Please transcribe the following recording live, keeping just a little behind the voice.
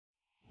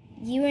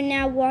You are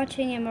now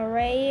watching a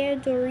Marea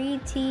Doree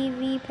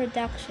TV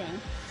production.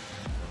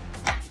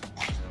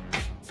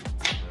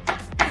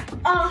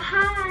 Oh,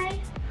 hi!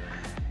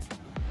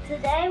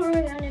 Today we're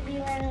going to be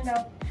learning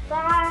the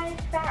 5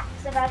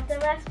 facts about the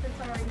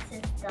respiratory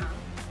system.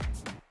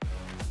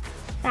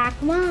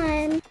 Fact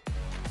 1.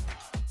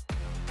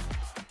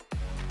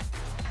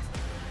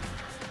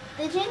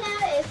 Did you know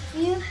if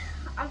you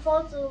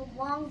unfold the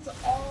lungs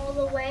all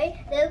the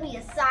way, they'll be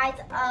the size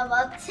of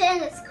a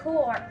tennis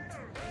court?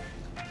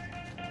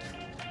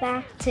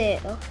 Fact 2.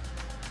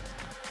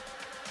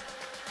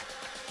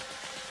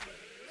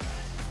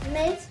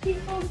 Most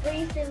people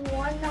breathe in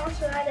one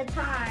nostril at a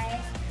time,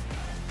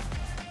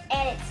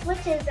 and it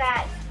switches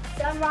at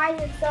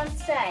sunrise and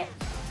sunset.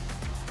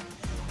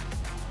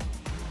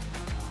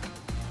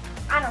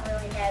 I don't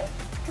really know.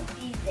 It's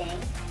confusing.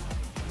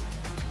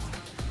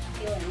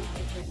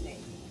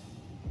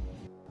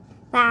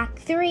 Fact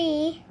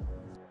 3.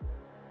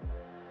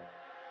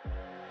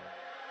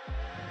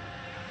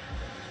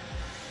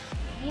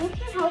 You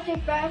can hold your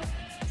breath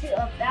to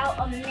about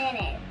a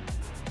minute,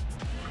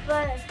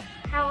 but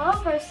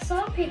however,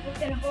 some people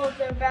can hold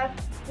their breath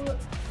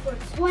for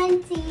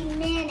 20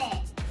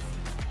 minutes.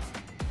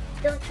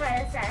 Don't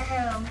try this at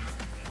home.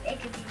 It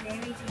could be very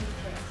dangerous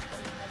when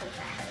you hold it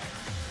at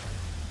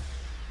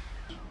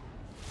home.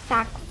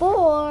 Fact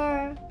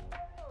 4.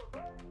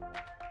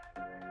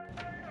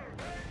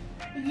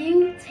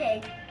 You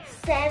take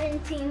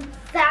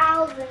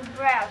 17,000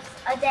 breaths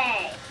a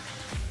day.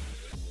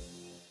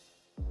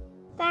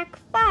 Fact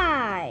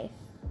 5.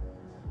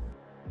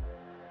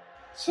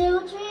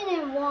 Children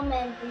and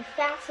women breathe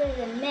faster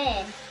than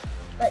men,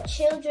 but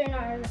children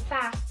are the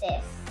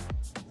fastest.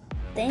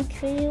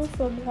 Thank you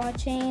for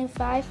watching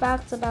 5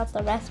 facts about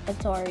the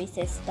respiratory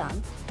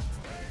system.